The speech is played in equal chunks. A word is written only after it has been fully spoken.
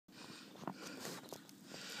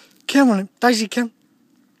Come on, Daisy, come.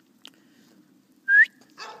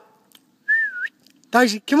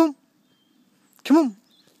 Daisy, come on. Come on.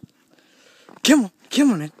 Come on,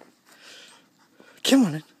 come on then. Come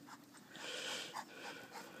on then.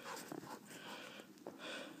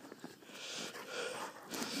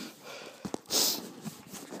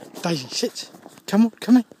 Daisy, sit. Come on,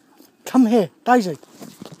 come here. Come here, Daisy.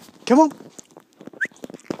 Come on.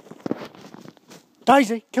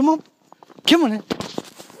 Daisy, come on. Come on then.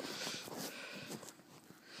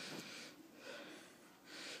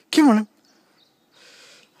 Come on then.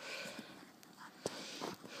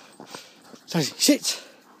 Daisy, sit.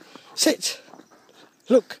 Sit.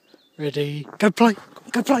 Look. Ready. Go play.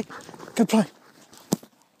 Go play. Go play.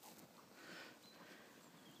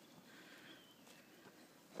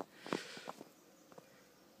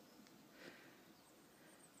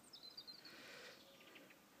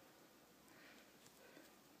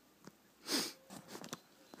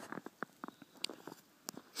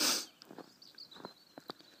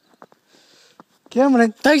 Come on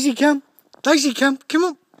then. Daisy, come. Daisy, come. Come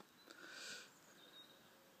on.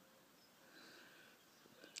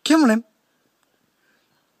 Come on then.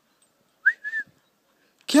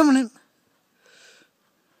 Come on then.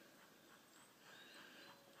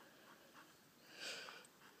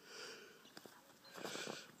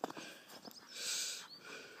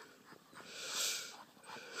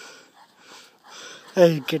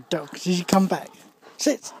 Hey, good dog. Did you come back?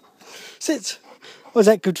 Sit. Sit. Was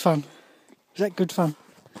that good fun? Was that good fun?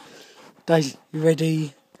 Daisy, you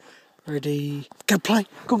ready? Ready? Go play.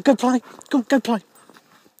 Go on, go play. Go on, go play.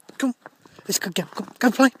 Come on. Let's go,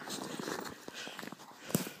 go play.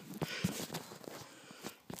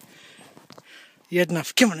 You had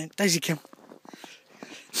enough. Come on then. Daisy, come.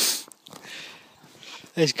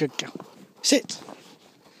 There's a good girl. Sit.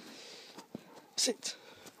 Sit.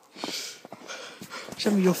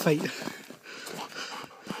 Show me your feet.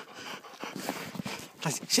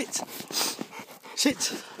 Daisy, sit.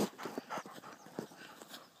 Sit.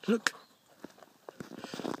 Look.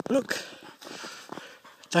 Look.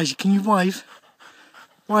 Daisy, can you wave?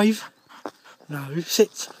 Wave. No,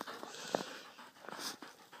 sit.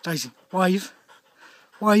 Daisy, wave.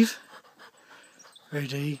 Wave.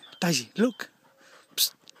 Ready. Daisy, look.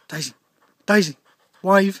 Psst. Daisy. Daisy,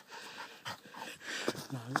 wave.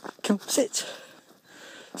 No, come, sit.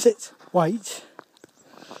 Sit. Wait.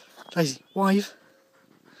 Daisy, wave.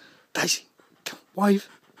 Daisy, come, wave.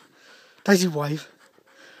 Daisy, wave.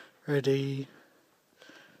 Ready.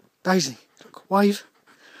 Daisy, look, wave.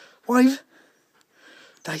 Wave.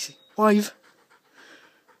 Daisy, wave.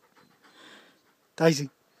 Daisy,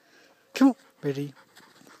 come on. Ready.